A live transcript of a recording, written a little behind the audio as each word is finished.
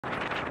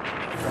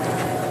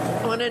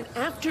On an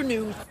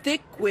afternoon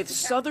thick with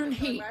southern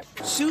heat,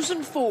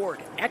 Susan Ford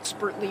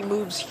expertly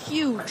moves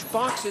huge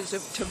boxes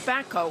of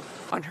tobacco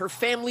on her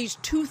family's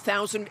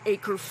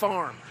 2,000-acre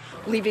farm,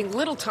 leaving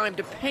little time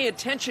to pay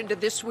attention to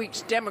this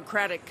week's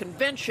Democratic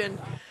convention.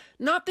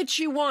 Not that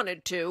she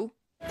wanted to.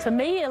 To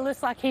me, it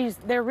looks like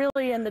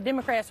the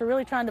Democrats are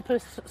really trying to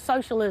push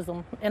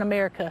socialism in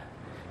America.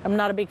 I'm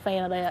not a big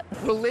fan of that.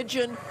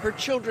 Religion, her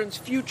children's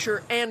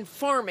future, and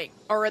farming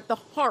are at the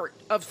heart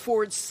of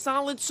Ford's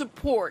solid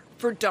support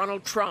for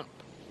Donald Trump.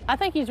 I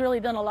think he's really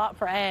done a lot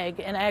for ag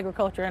and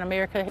agriculture in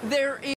America. There